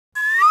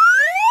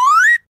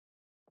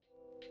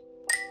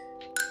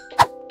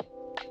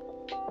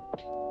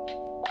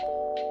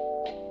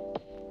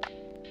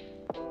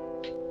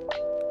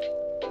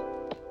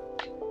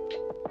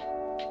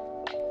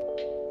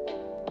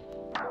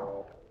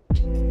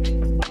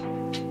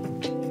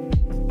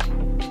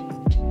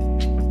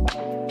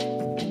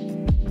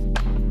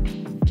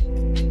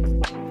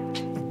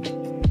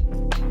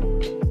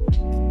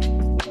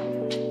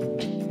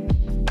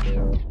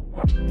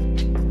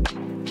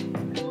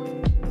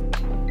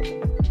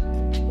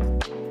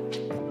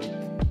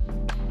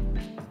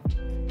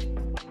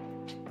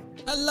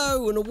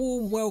Hello and a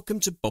warm welcome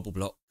to Bobble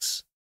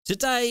Blocks.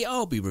 Today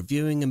I'll be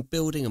reviewing and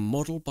building a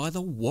model by the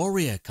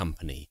Warrior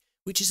Company,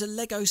 which is a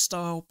Lego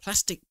style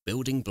plastic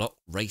building block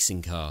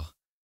racing car.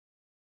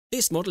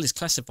 This model is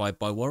classified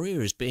by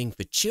Warrior as being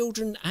for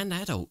children and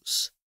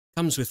adults.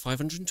 Comes with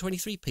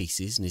 523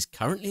 pieces and is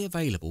currently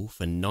available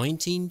for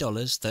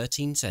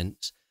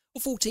 $19.13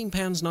 or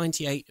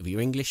 £14.98 of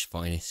your English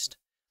finest.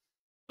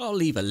 I'll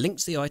leave a link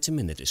to the item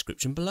in the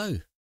description below.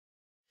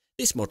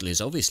 This model is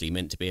obviously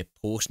meant to be a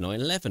Porsche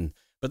 911,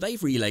 but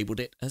they've relabelled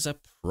it as a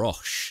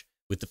Prosh,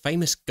 with the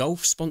famous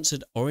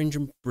Golf-sponsored orange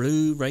and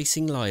blue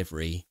racing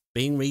livery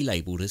being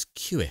relabelled as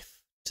QF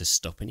to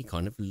stop any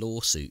kind of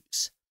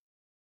lawsuits.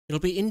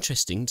 It'll be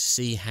interesting to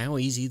see how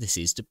easy this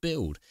is to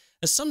build,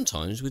 as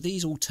sometimes with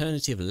these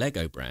alternative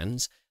Lego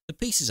brands, the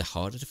pieces are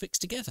harder to fix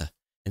together,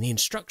 and the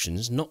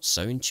instructions not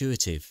so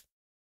intuitive.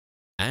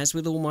 As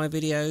with all my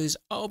videos,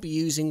 I'll be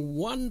using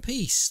one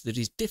piece that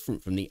is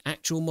different from the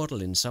actual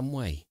model in some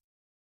way.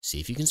 See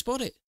if you can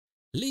spot it.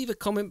 Leave a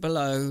comment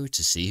below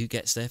to see who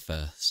gets there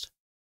first.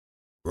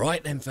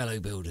 Right then, fellow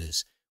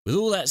builders, with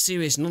all that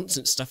serious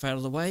nonsense stuff out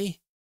of the way,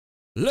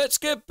 let's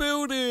get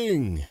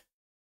building!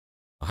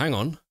 Oh, hang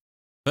on.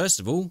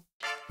 First of all,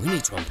 we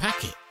need to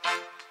unpack it.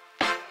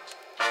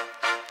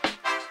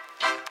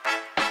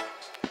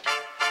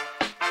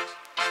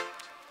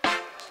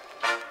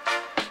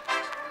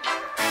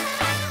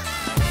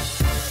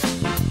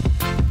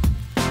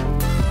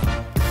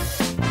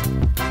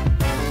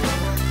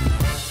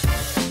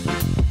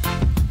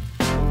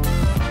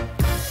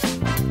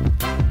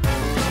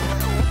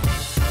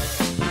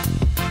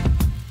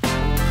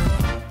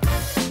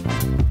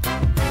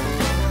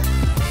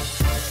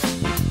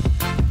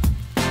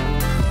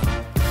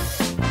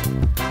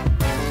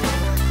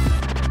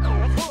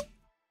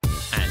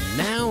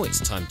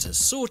 It's time to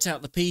sort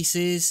out the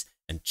pieces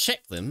and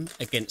check them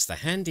against the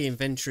handy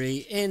inventory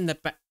in the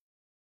back.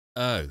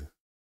 Oh,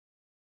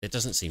 there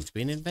doesn't seem to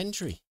be an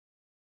inventory.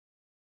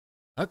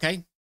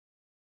 Okay,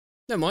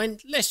 never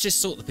mind, let's just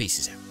sort the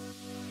pieces out.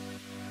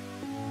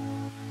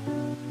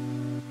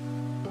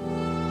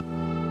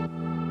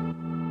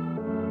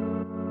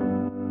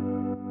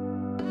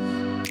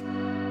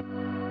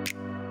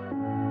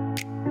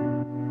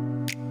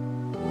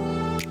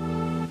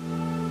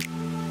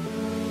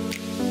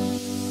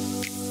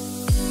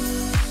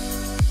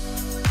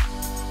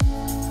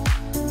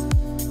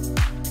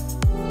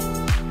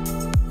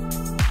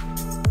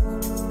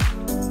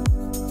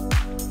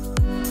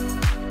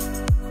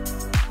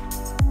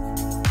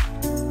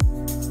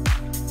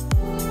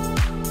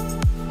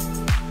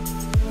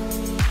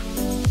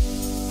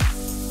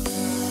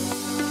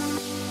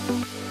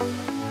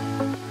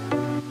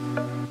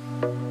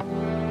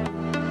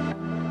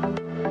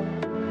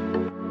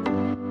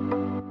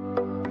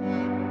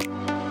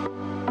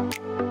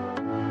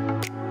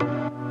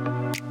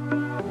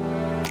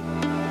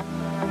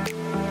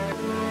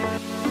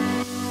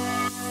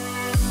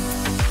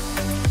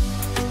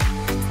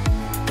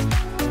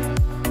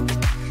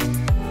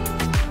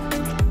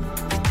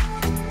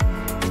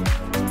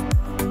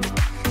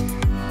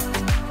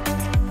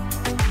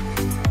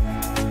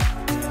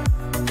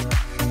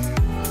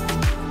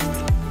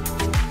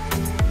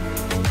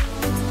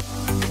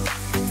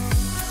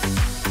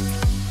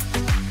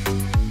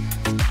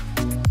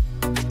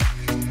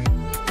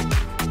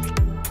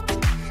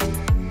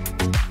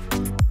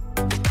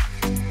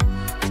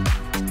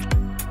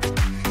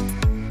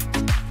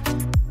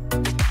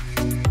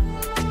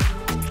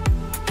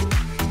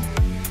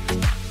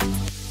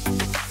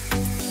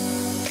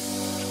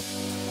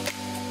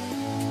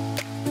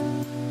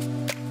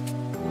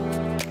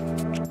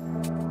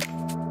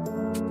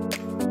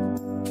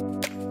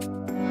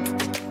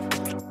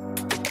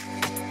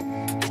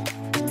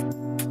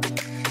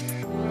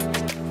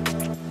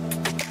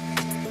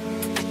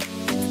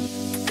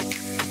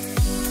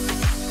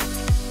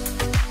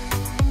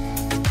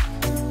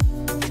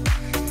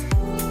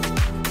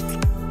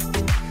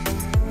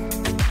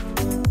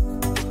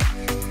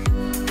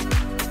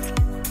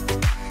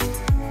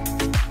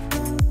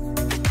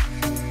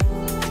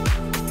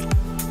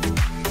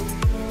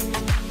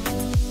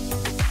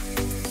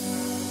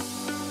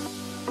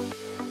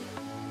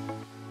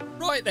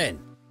 Right then,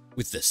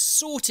 with the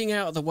sorting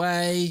out of the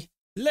way,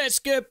 let's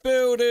get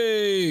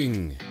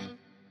building!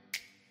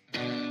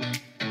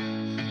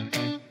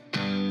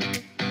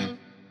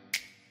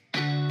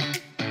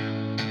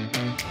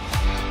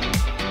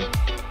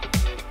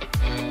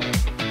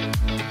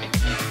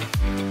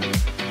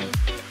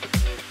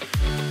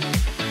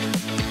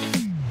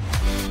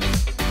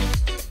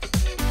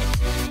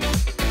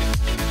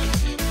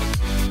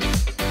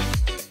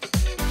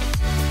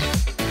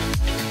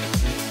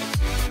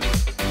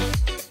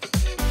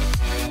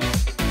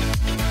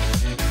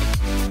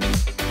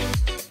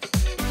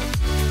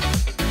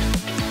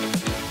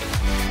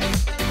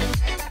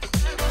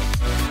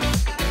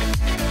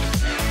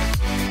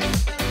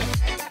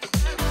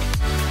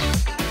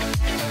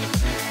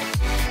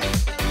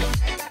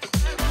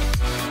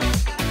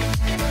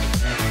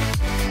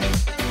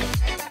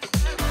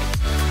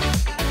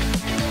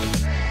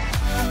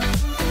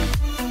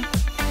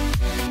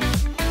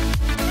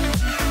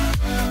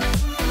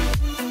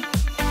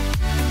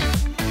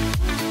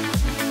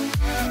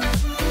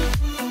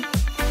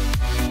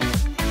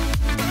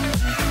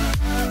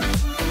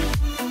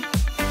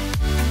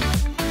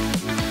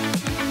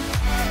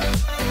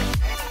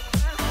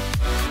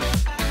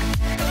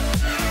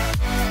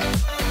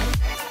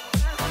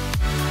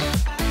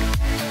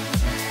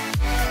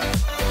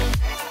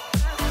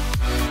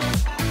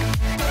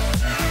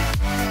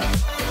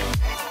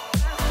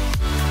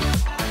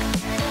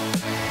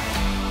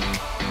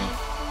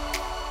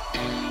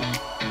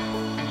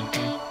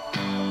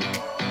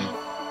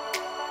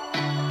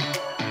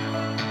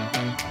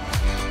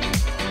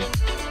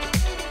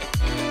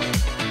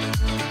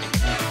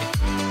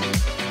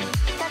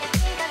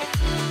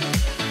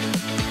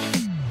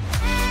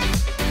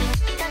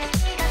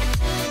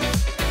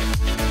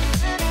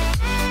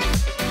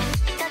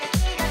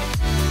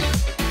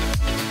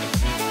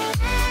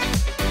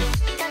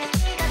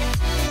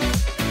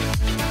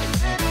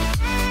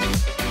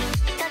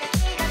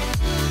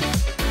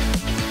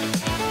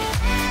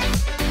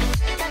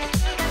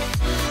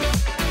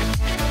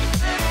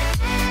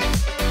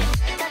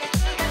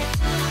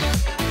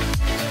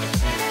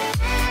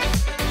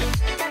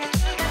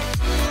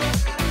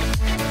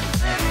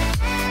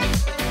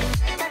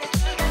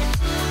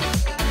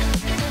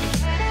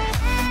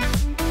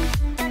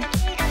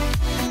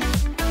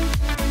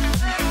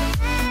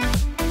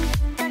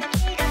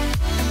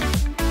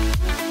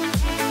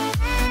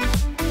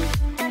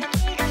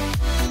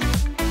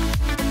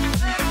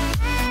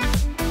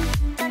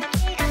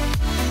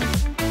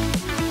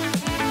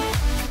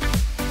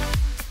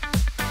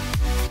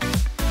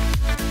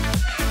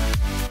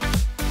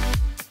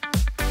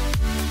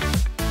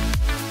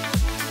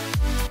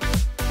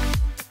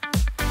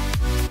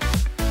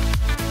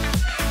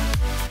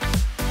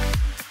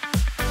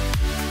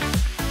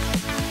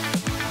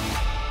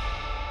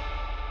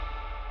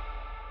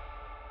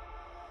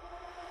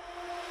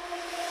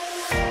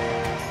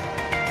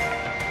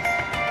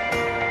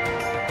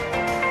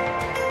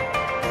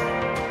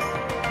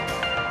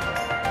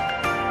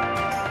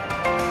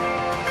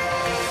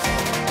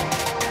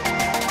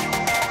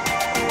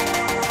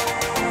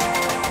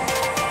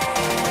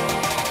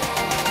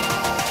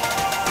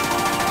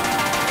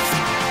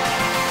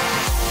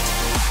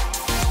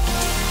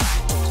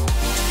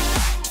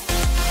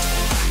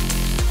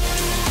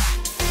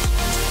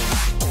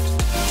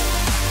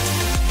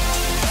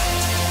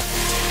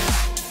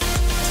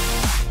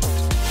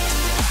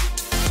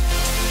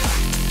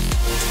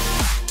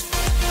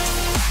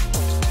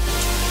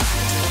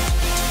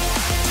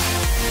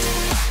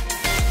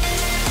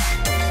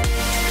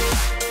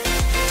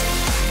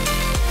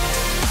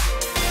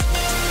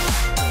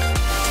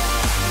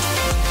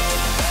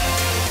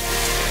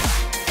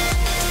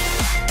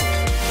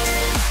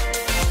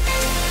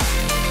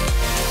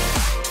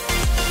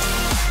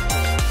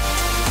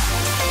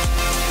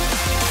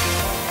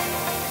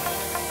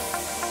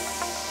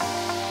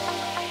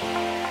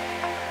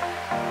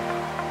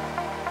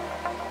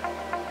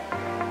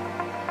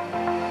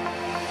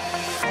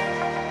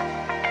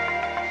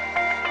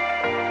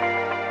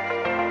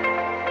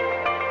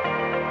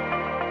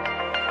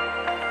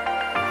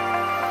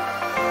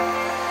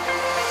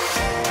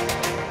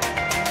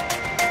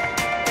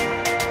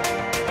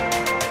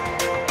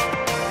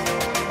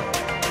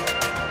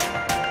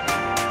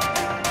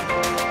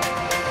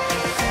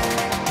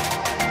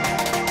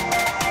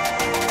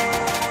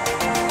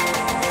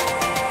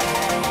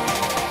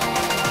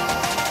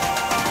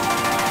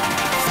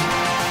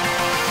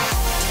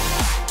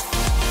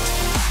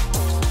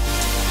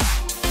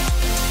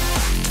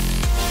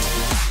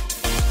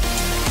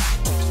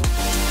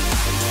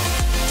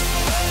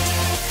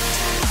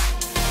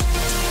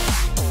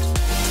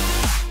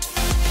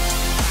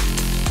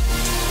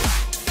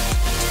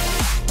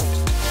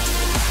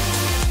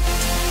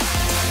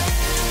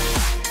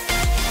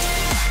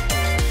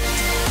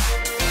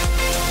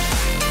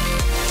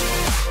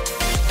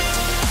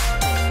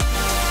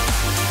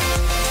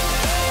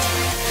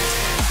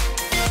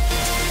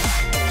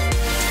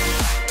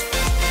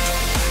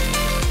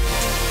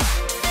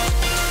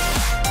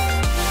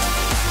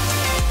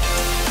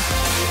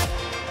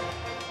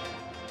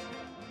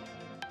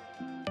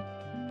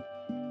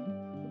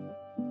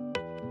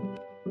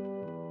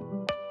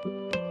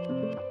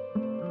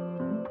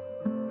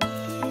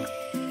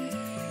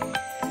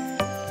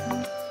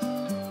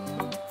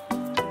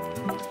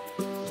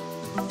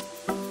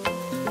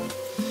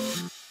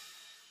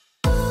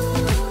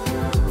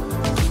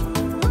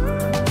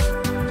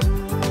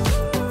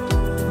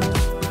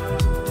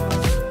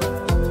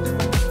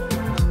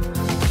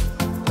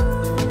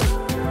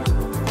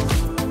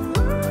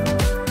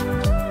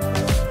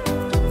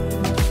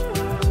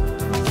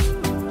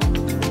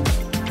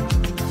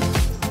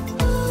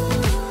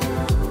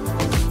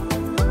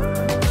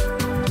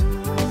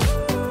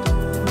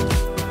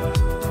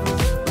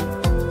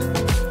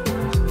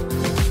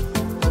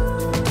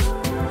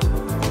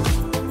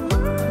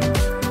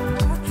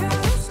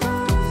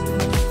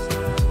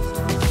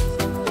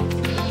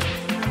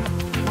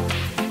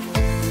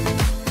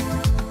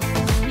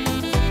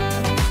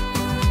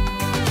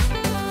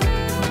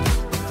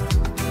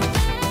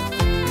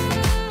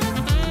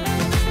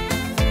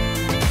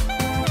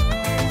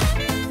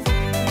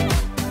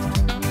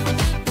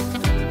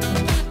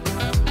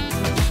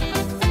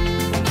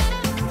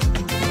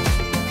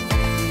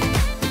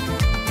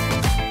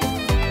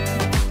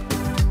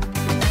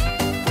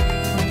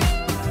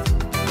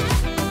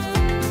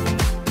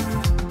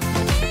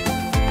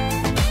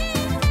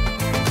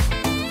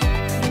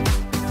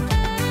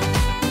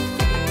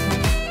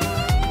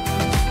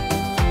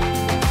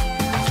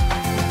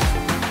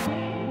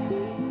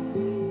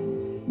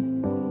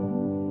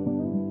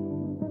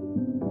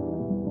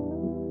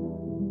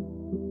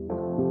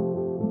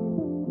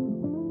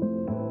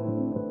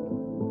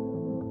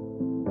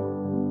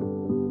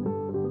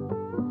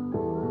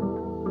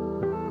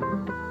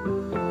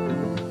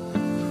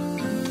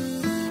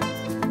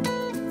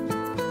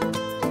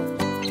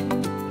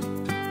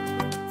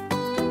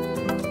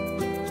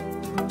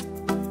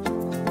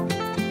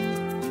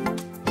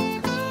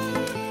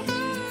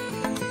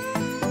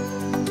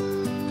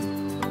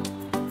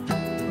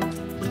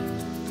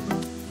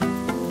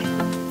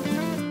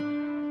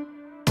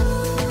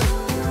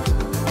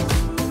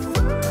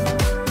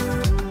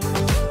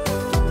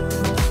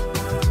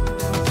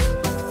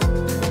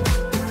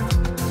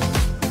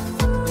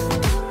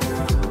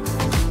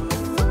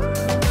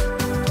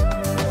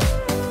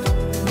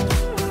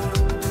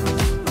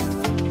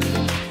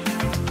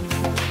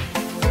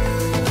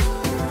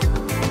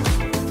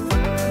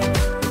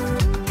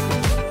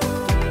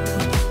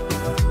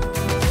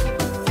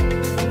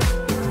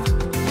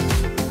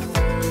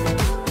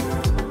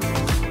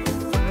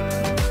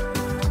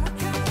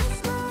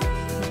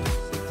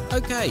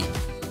 Okay,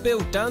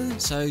 build done,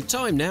 so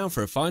time now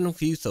for a final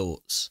few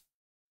thoughts.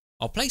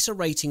 I'll place a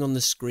rating on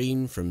the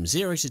screen from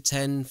 0 to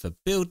 10 for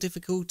build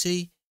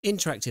difficulty,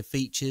 interactive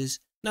features,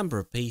 number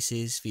of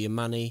pieces for your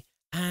money,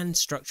 and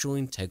structural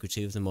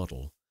integrity of the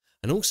model,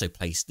 and also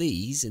place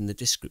these in the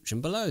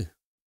description below.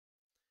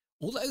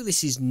 Although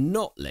this is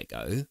not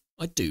Lego,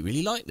 I do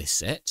really like this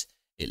set.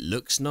 It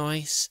looks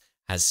nice,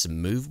 has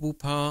some movable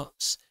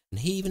parts,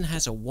 and he even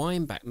has a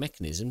wind back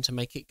mechanism to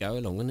make it go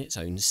along on its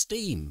own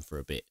steam for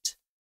a bit.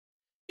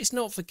 It's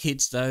not for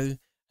kids though,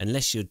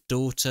 unless your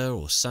daughter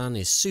or son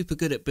is super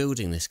good at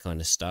building this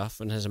kind of stuff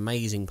and has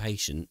amazing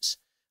patience.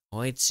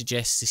 I'd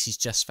suggest this is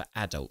just for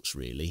adults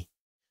really.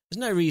 There's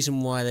no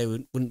reason why they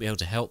wouldn't be able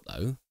to help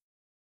though.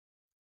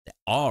 There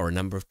are a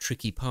number of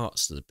tricky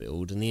parts to the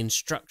build and the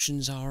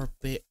instructions are a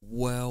bit,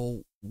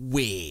 well,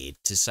 weird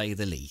to say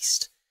the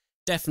least.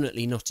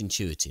 Definitely not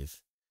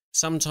intuitive.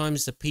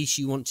 Sometimes the piece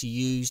you want to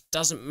use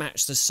doesn't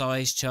match the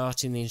size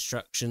chart in the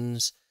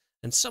instructions,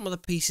 and some of the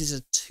pieces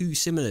are too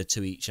similar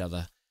to each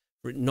other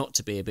for it not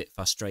to be a bit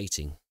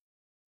frustrating.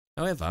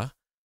 However,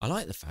 I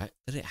like the fact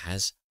that it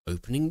has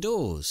opening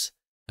doors,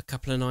 a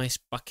couple of nice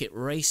bucket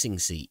racing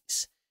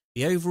seats.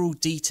 The overall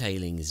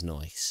detailing is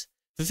nice.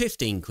 For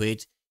 15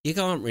 quid, you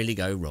can't really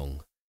go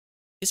wrong.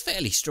 It's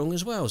fairly strong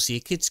as well, so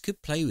your kids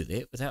could play with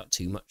it without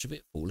too much of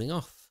it falling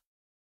off.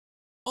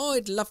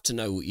 I'd love to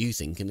know what you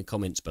think in the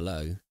comments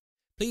below.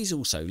 Please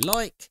also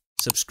like,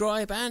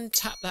 subscribe and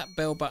tap that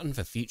bell button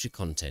for future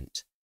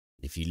content.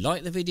 If you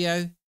like the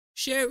video,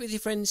 share it with your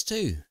friends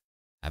too.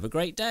 Have a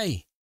great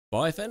day.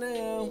 Bye for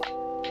now.